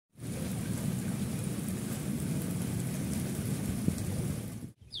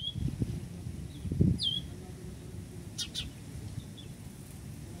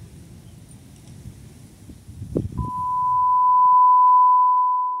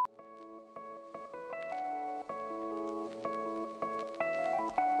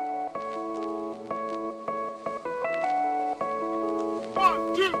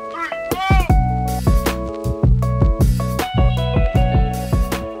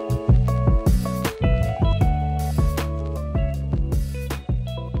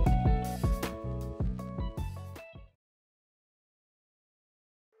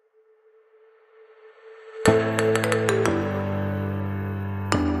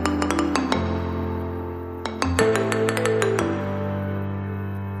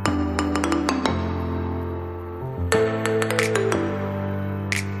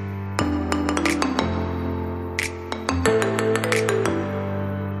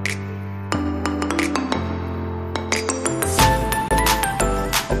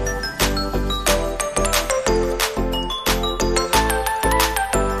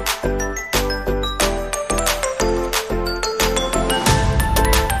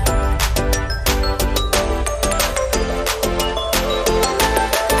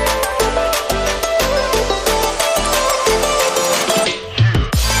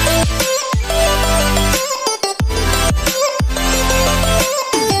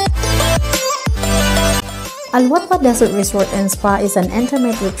Wathba Desert Resort and Spa is an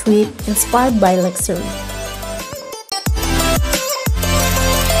intimate retreat inspired by luxury.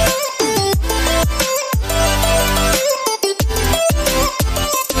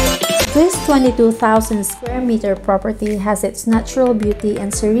 This 22,000 square meter property has its natural beauty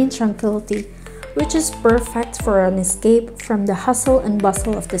and serene tranquility, which is perfect for an escape from the hustle and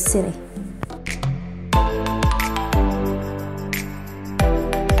bustle of the city.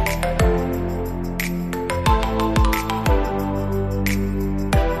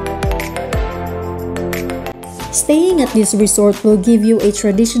 Staying at this resort will give you a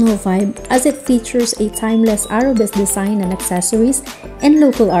traditional vibe as it features a timeless arabesque design and accessories and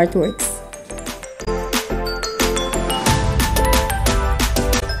local artworks.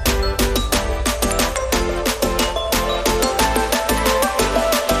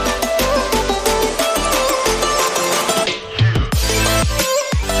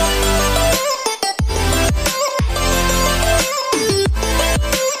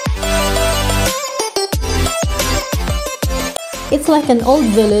 It's like an old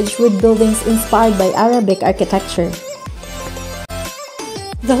village with buildings inspired by Arabic architecture.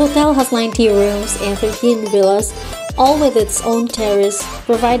 The hotel has 90 rooms and 13 villas, all with its own terrace,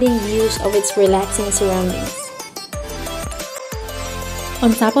 providing views of its relaxing surroundings.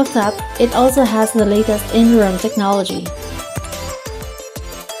 On top of that, it also has the latest in-room technology.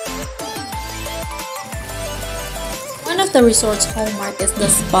 One of the resort's hallmark is the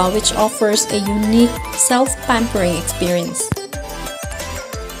spa, which offers a unique self-pampering experience.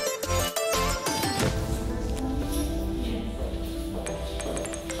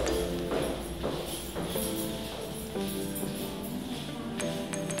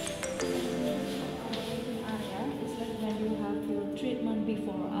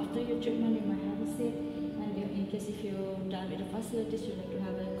 If you're done with the facilities, you like to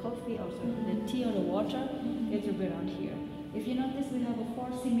have a coffee or the tea or the water, it will be around here. If you notice, we have a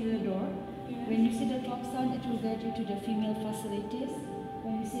 4 similar door. When you see the clock sound, it will guide you to the female facilities.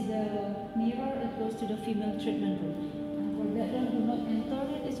 When you see the mirror, it goes to the female treatment room. And for that one, do not enter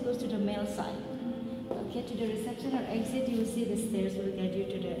it, it goes to the male side. Okay, to the reception or exit, you will see the stairs will guide you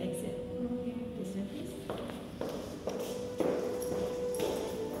to the exit. This way, please.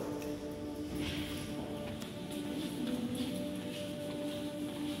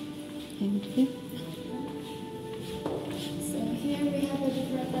 Thank you. So here we have the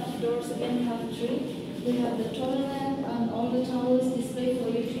different doors. Again, we have 3. We have the toilet and all the towels displayed for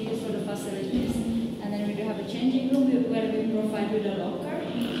you to use for the facilities. And then we do have a changing room where we provide with a locker.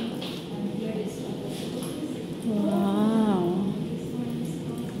 And here is one. Wow.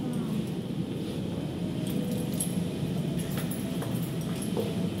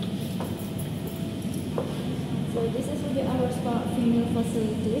 So this is will be our spa female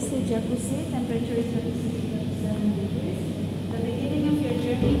facilities. The jacuzzi temperature is 37 degrees. The beginning of your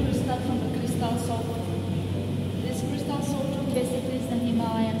journey will start from the crystal salt. This crystal salt basically is the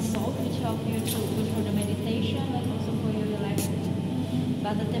Himalayan salt, which help you to good for the meditation and also for your relaxation.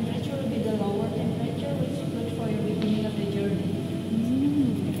 But the temperature will be the lower temperature, which is good for your beginning of the journey.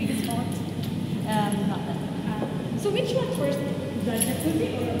 If it is hot, not that. So which one first? The jacuzzi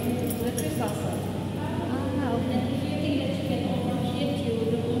or the crystal salt? And if you think that you can overheat, you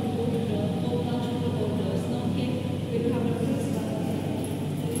don't want to go to the cold plunge or the snow cave, we will have a freeze bucket.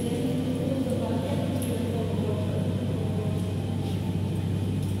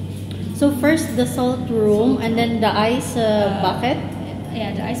 So first the salt room and then the ice bucket?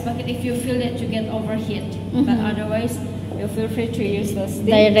 Yeah, the ice bucket if you feel that you get overheat. But otherwise, you feel free to use the steam.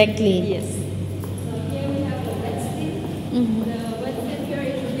 Directly? Yes. So here we have the wet steam. The wet steam here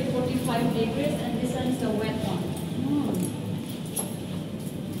it will be 45 degrees and this one is the wet one.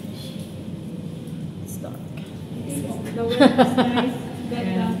 The weather is nice.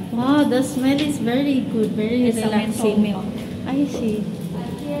 Wow, the smell is very good, very it's relaxing. milk. I see.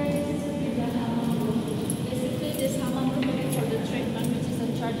 And here is the hammam room. Basically, this hammam room is for the treatment, which is a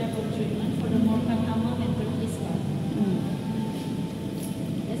chargeable treatment for the Moroccan hammam and Turkish bath.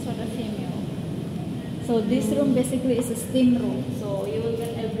 That's for the female. So this room basically is a steam room. So you will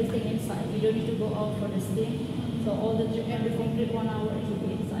get everything inside. You don't need to go out for the steam. So all the every complete 1 hour it will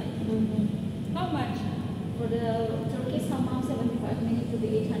be inside. How much? For the Turkish hammam, 75 minutes to be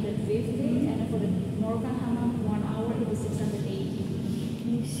 850, and for the Moroccan hammam, 1 hour it is 680.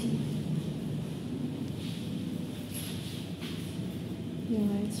 I see.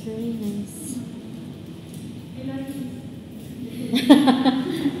 Yeah, it's very nice. You like it?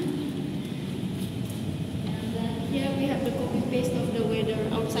 And then here we have the copy paste of the weather,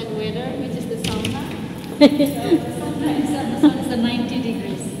 outside weather, which is the sauna. So the sauna is the 90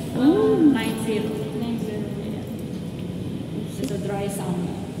 degrees. 90. dry sauna.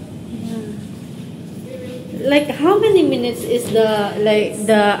 Like how many minutes is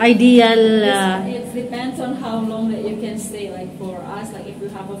the ideal? It depends on how long that you can stay. Like for us, like if you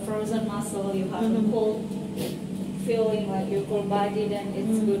have a frozen muscle, you have a cold feeling, like your cold body, then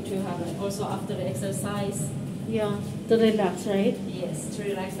it's good to have it. Also after the exercise. Yeah, to relax, right? Yes, to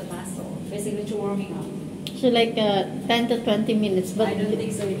relax the muscle, basically to warming up. So like 10 to 20 minutes, but I don't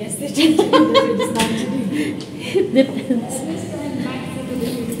think so. You can still change it. It's not to be. it depends.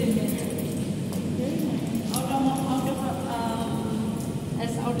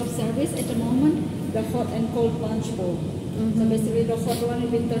 As out of service at the moment, the hot and cold plunge pool. So basically the hot one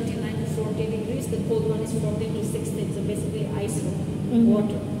will be 39 to 40 degrees, the cold one is 14 to 16, so basically ice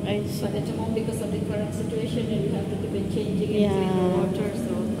water. I see. But at the moment, because of the current situation, you have to keep it changing and clean the water.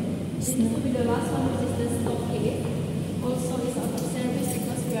 So this will be the last one, which is the snow cave. Also is out of service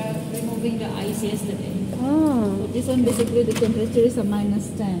because we are removing the ice yesterday. Oh. So this one basically the temperature is a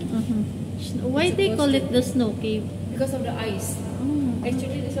 -10. Why they call it the snow cave? Because of the ice.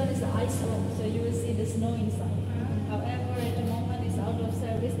 Actually, this one is the ice rock, so you will see the snow inside. However, at the moment it's out of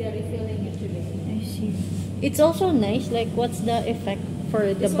service, they are refilling it today. I see. It's also nice. Like, what's the effect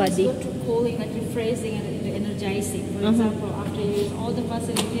for the This body? one is good to cooling, like refreshing and energizing. For example, after you use all the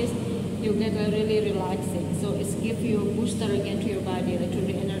facilities, you get a really relaxing. So it's give you a booster again to your body, like to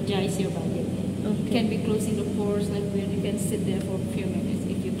re-energize your body. Okay. You can be closing the pores, like when you can sit there for a few minutes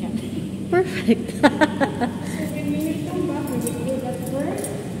if you can. Perfect. So when we will come back, we will do that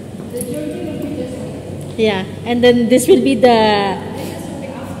first. The journey will be just like Yeah, and then this will be the. this will be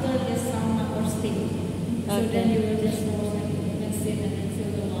after the sauna or steam. So then you will just go and you can sit and then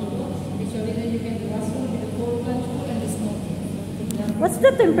feel the bubble. Actually, then you can do as well with the cold plunge pool and the smoking. What's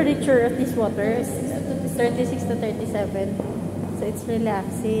the temperature of this water? 36 to 37. So it's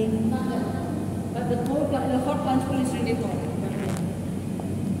relaxing. But the hot plunge pool is really hot.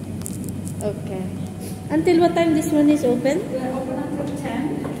 Okay. Until what time this one is open? We are open until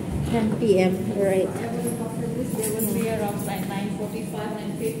 10. 10 p.m. Right. After this, there will be around like 9:45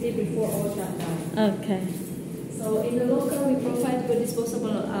 and 50 before all shutdown. Okay. So in the local, we provide with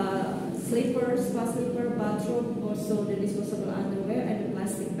disposable slippers, spa slipper, bathrobe, also the disposable underwear and the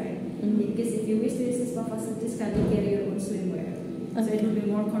plastic bag. In case if you wish to use the spa facilities, can you carry your own swimwear? So it will be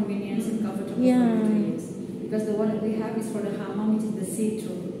more convenient and comfortable for you to use. Because the one that we have is for the hammam, which is the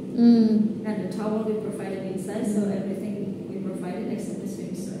see-through. And the towel we provided inside, so everything we provided except the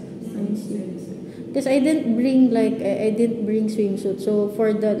swimsuit. Because I didn't bring I didn't bring swimsuit. So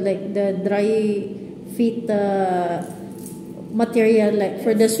for the the dry fit material, like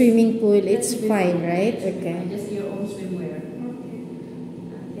for the swimming pool, it's fine, right? Okay. Just your own swimwear.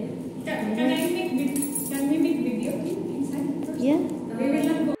 Okay. Can we make video inside? Yeah. We will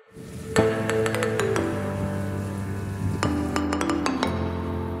not go.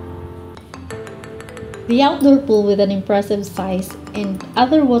 The outdoor pool with an impressive size and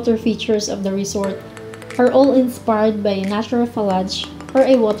other water features of the resort are all inspired by a natural foliage or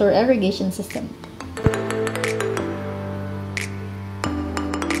a water irrigation system.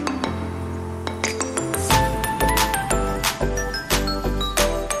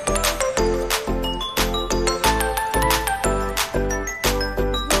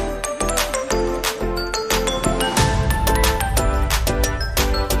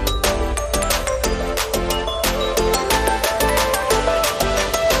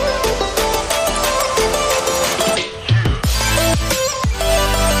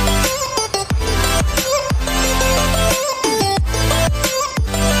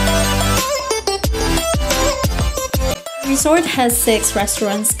 The resort has 6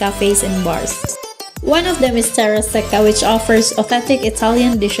 restaurants, cafes, and bars. One of them is Terra Secca, which offers authentic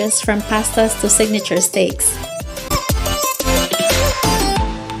Italian dishes from pastas to signature steaks.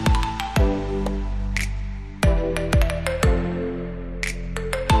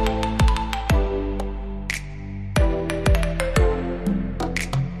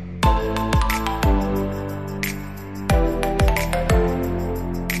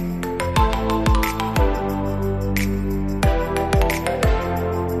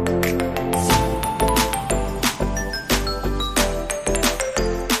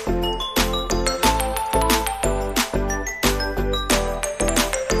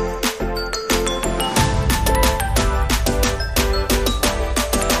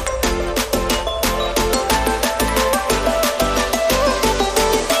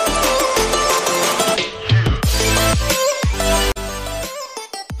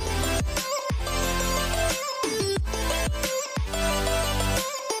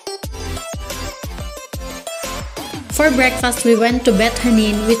 For breakfast, we went to Bait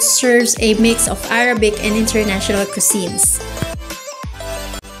Hanine, which serves a mix of Arabic and international cuisines.